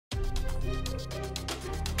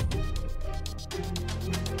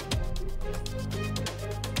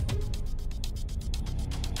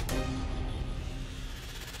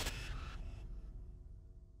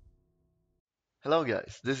Hello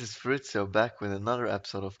guys, this is Foritzio back with another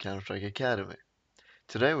episode of Counter-Strike Academy.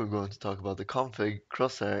 Today we're going to talk about the config,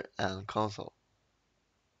 crosshair, and console.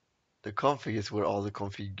 The config is where all the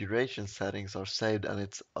configuration settings are saved and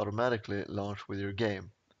it's automatically launched with your game.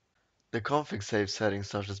 The config saves settings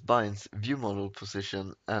such as binds, view model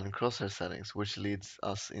position, and crosshair settings, which leads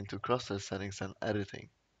us into crosshair settings and editing.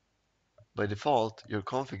 By default, your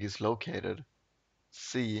config is located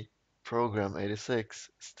C, Program 86,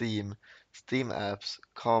 Steam, Steam Apps,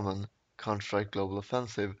 Common, Counter-Strike Global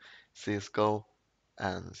Offensive, CSGO,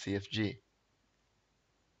 and CFG.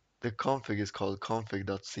 The config is called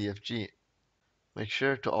config.cfg. Make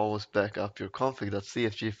sure to always back up your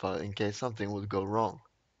config.cfg file in case something would go wrong.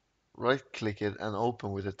 Right-click it and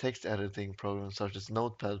open with a text editing program such as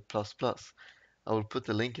Notepad++. I will put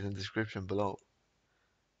the link in the description below.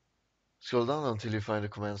 Scroll down until you find the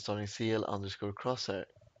command starting CL_crosshair.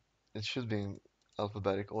 It should be in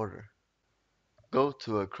alphabetic order. Go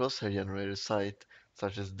to a crosshair generator site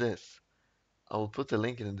such as this. I will put the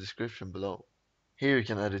link in the description below. Here you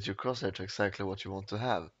can edit your crosshair to exactly what you want to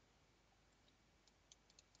have.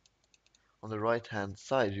 On the right hand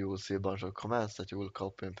side you will see a bunch of commands that you will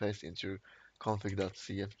copy and paste into your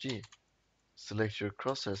config.cfg. Select your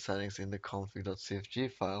crosshair settings in the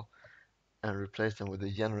config.cfg file and replace them with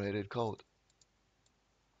the generated code.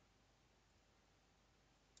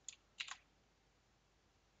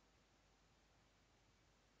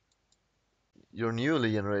 Your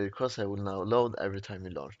newly generated crosshair will now load every time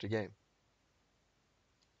you launch the game.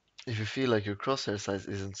 If you feel like your crosshair size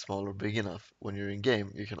isn't small or big enough when you're in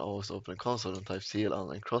game, you can always open a console and type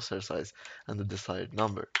CL and crosshair size and the desired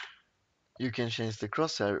number. You can change the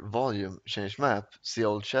crosshair volume, change map, see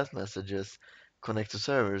old chat messages, connect to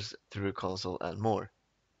servers through the console, and more.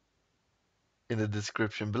 In the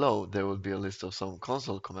description below, there will be a list of some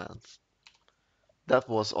console commands. That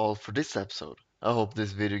was all for this episode. I hope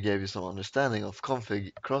this video gave you some understanding of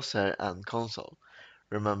config, crosshair, and console.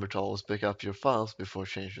 Remember to always back up your files before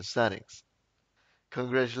changing settings.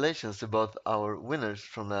 Congratulations to both our winners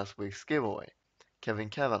from last week's giveaway, Kevin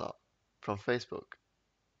Kavanagh from Facebook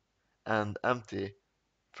and Empty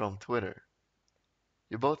from Twitter.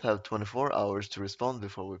 You both have 24 hours to respond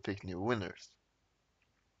before we pick new winners.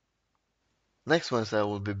 Next Wednesday I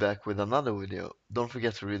will be back with another video. Don't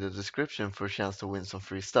forget to read the description for a chance to win some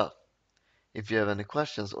free stuff. If you have any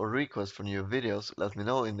questions or requests for new videos, let me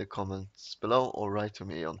know in the comments below or write to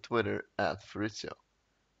me on Twitter @Foritzio.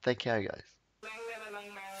 Take care guys.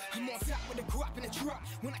 I'm on top with a guap in a truck.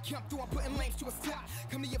 When I come through, I'm putting lanes to a stop.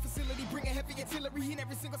 Come to your facility, bringing heavy artillery, and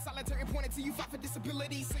every single solitary pointed to you, fight for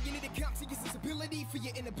disability. So you need to come to your sensibility for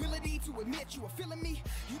your inability to admit you are feeling me.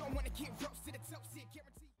 You don't want to get roasted.